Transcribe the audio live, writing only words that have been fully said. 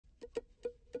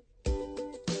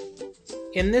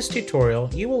In this tutorial,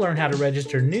 you will learn how to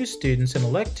register new students in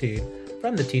Electude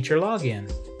from the teacher login.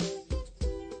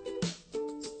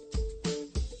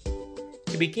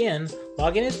 To begin,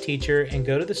 log in as teacher and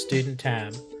go to the Student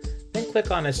tab. Then click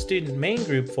on a Student Main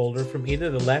Group folder from either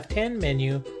the left-hand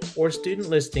menu or Student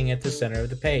Listing at the center of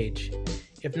the page.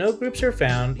 If no groups are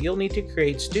found, you'll need to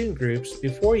create student groups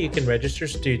before you can register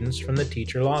students from the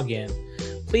teacher login.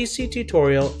 Please see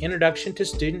tutorial Introduction to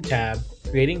Student tab,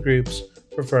 Creating Groups,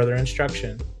 for further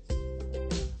instruction.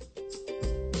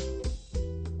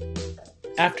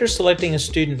 After selecting a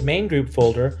Student Main Group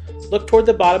folder, look toward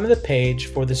the bottom of the page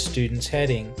for the Students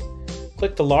heading.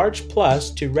 Click the large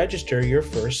plus to register your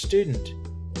first student.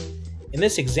 In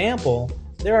this example,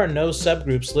 there are no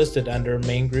subgroups listed under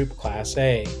Main Group Class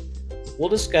A. We'll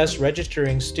discuss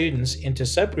registering students into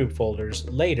subgroup folders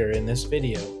later in this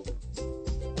video.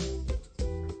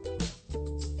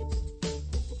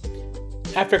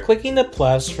 After clicking the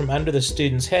plus from under the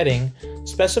Students heading,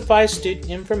 specify student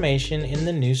information in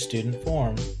the New Student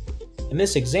form. In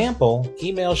this example,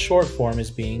 email short form is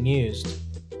being used.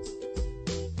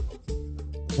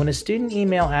 When a student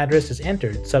email address is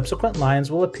entered, subsequent lines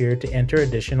will appear to enter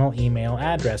additional email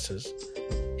addresses.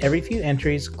 Every few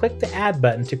entries, click the Add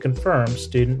button to confirm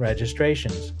student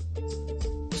registrations.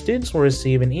 Students will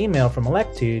receive an email from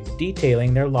Electude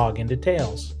detailing their login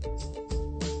details.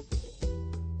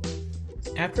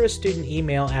 After a student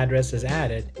email address is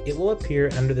added, it will appear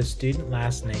under the Student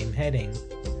Last Name heading.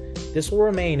 This will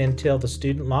remain until the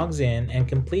student logs in and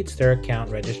completes their account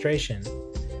registration.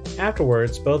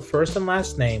 Afterwards, both first and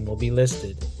last name will be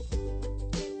listed.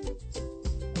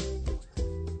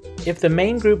 If the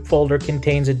main group folder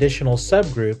contains additional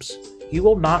subgroups, you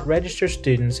will not register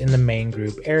students in the main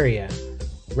group area.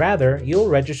 Rather, you will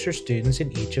register students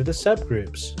in each of the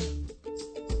subgroups.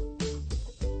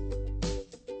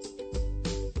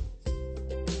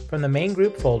 From the main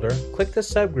group folder, click the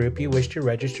subgroup you wish to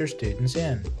register students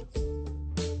in.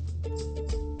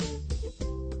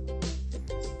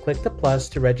 Click the plus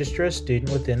to register a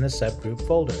student within the subgroup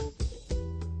folder.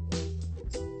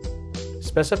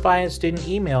 Specify a student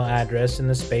email address in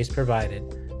the space provided.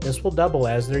 This will double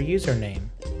as their username.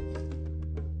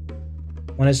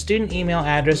 When a student email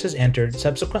address is entered,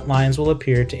 subsequent lines will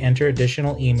appear to enter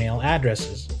additional email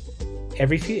addresses.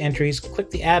 Every few entries,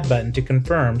 click the Add button to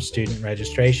confirm student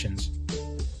registrations.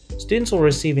 Students will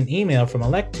receive an email from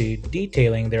Electude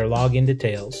detailing their login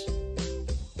details.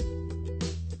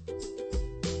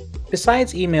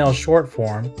 Besides email short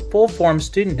form, full form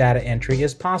student data entry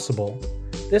is possible.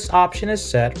 This option is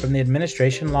set from the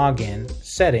Administration Login,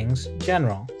 Settings,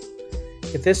 General.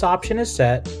 If this option is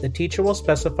set, the teacher will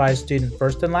specify student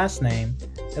first and last name,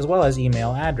 as well as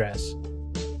email address.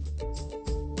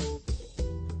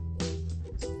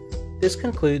 This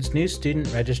concludes new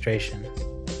student registration.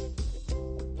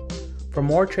 For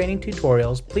more training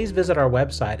tutorials, please visit our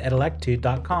website at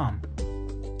electude.com.